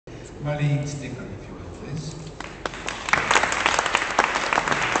Marlene Sticker, if you will, please.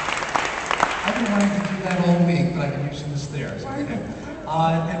 I've been wanting to do that all week, but I've been using the stairs. Okay.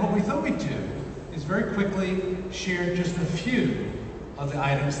 And what we thought we'd do is very quickly share just a few of the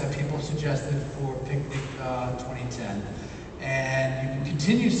items that people suggested for Picnic 2010. And you can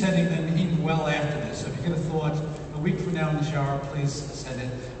continue sending them even well after this. So if you get a thought a week from now in the shower, please send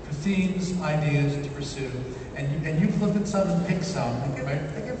it for themes, ideas to pursue. And you've looked at some and picked some, right?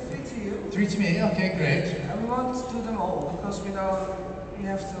 I give 3 to you. 3 to me, okay, great. And we won't do them all because we know we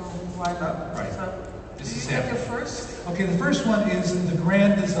have to wind up. Right. So, This do is you take it. your first? Okay, the first one is the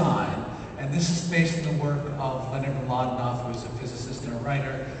grand design. And this is based on the work of Leonard Mlodinow, who's a physicist and a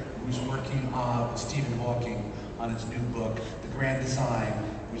writer, who's working with Stephen Hawking on his new book, The Grand Design,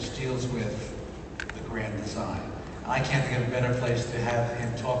 which deals with the grand design. I can't think of a better place to have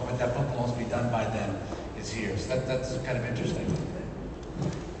him talk about that book. Will also be done by then. Is here, so that's kind of interesting.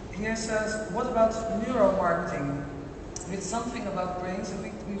 Here says, what about neuromarketing? It's something about brains,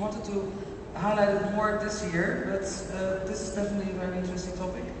 and we wanted to highlight it more this year, but this is definitely a very interesting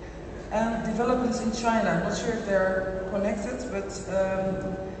topic. And developments in China. I'm not sure if they're connected, but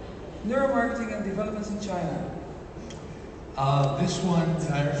neuromarketing and developments in China. This one,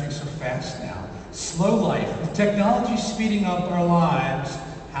 everything's so fast now. Slow life. With technology speeding up our lives,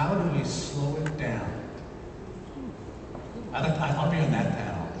 how do we slow it down? I'll be on that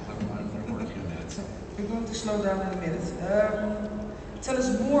panel. I'm working on that. So we're going to slow down in a minute. Tell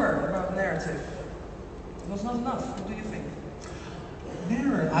us more about narrative. It was not enough. What do you think?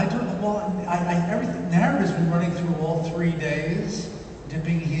 Narrative. Narrative's been running through all 3 days,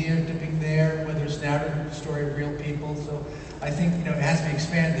 dipping here, dipping there, whether it's narrative, story of real people. So I think it has to be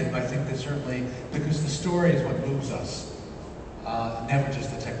expanded, but I think that certainly because the story is what moves us, never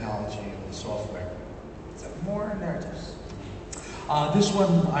just the technology or the software. So more narratives. This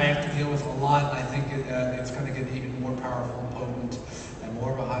one I have to deal with a lot, and I think it's going to get even more powerful and potent and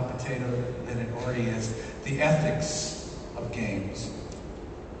more of a hot potato than it already is. The ethics of games.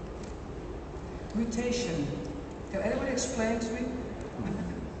 Mutation. Can anybody explain to me?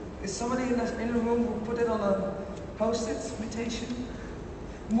 Is somebody in the room who put it on a post-it? Mutation?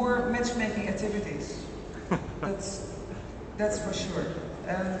 More matchmaking activities. That's for sure.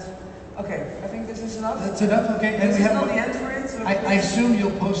 And okay, I think this is enough. That's enough, okay. And this we is have not the end for it. So I assume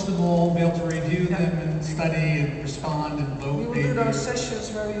you'll post them all, be able to review them and study and respond and vote. We will do those sessions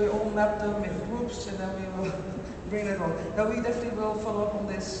where we all map them in groups and then we will bring it on. Now we definitely will follow up on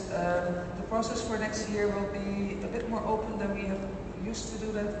this. The process for next year will be a bit more open than we have used to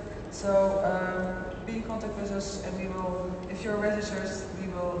do that. So be in contact with us and we will, if you're registered, we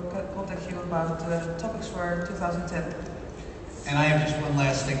will contact you about topics for 2010. And I have just one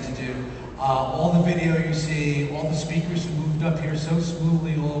last thing to do. All the video you see, all the speakers who moved up here so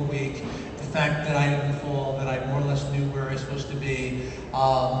smoothly all week, the fact that I didn't fall, that I more or less knew where I was supposed to be,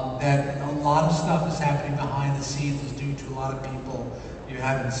 that a lot of stuff is happening behind the scenes is due to a lot of people you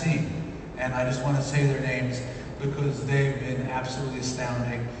haven't seen. And I just want to say their names because they've been absolutely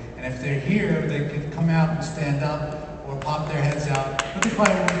astounding. And if they're here, they can come out and stand up or pop their heads out.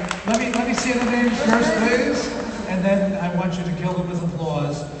 Let me see the names first, please. And then I want you to kill them with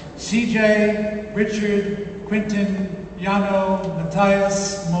applause. CJ, Richard, Quinton, Jano,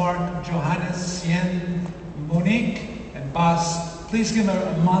 Matthias, Mark, Johannes, Yen, Monique, and Bas. Please give them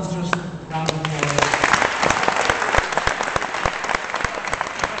a monstrous round of applause.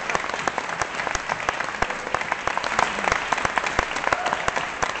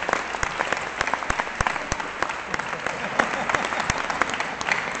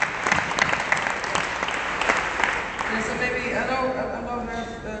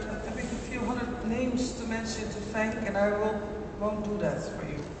 And I won't do that for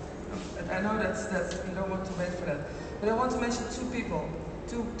you. And I know that you don't want to wait for that. But I want to mention 2 people,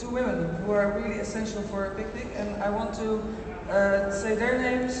 two women who are really essential for a picnic. And I want to say their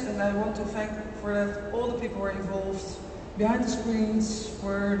names, and I want to thank for that all the people who are involved behind the screens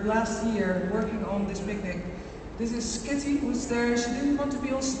for last year working on this picnic. This is Kitty, who's there. She didn't want to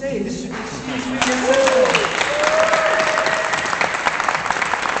be on stage, but she is really essential.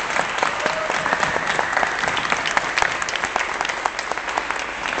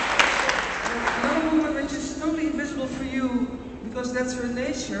 That's her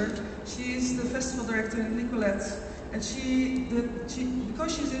nature. She is the festival director, Nicolette, and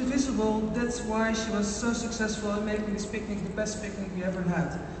because she's invisible, that's why she was so successful in making this picnic the best picnic we ever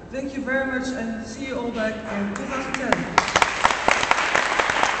had. Thank you very much, and see you all back in 2010.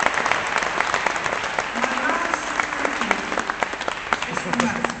 My last thank you is from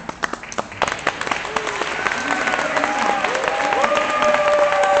Matt.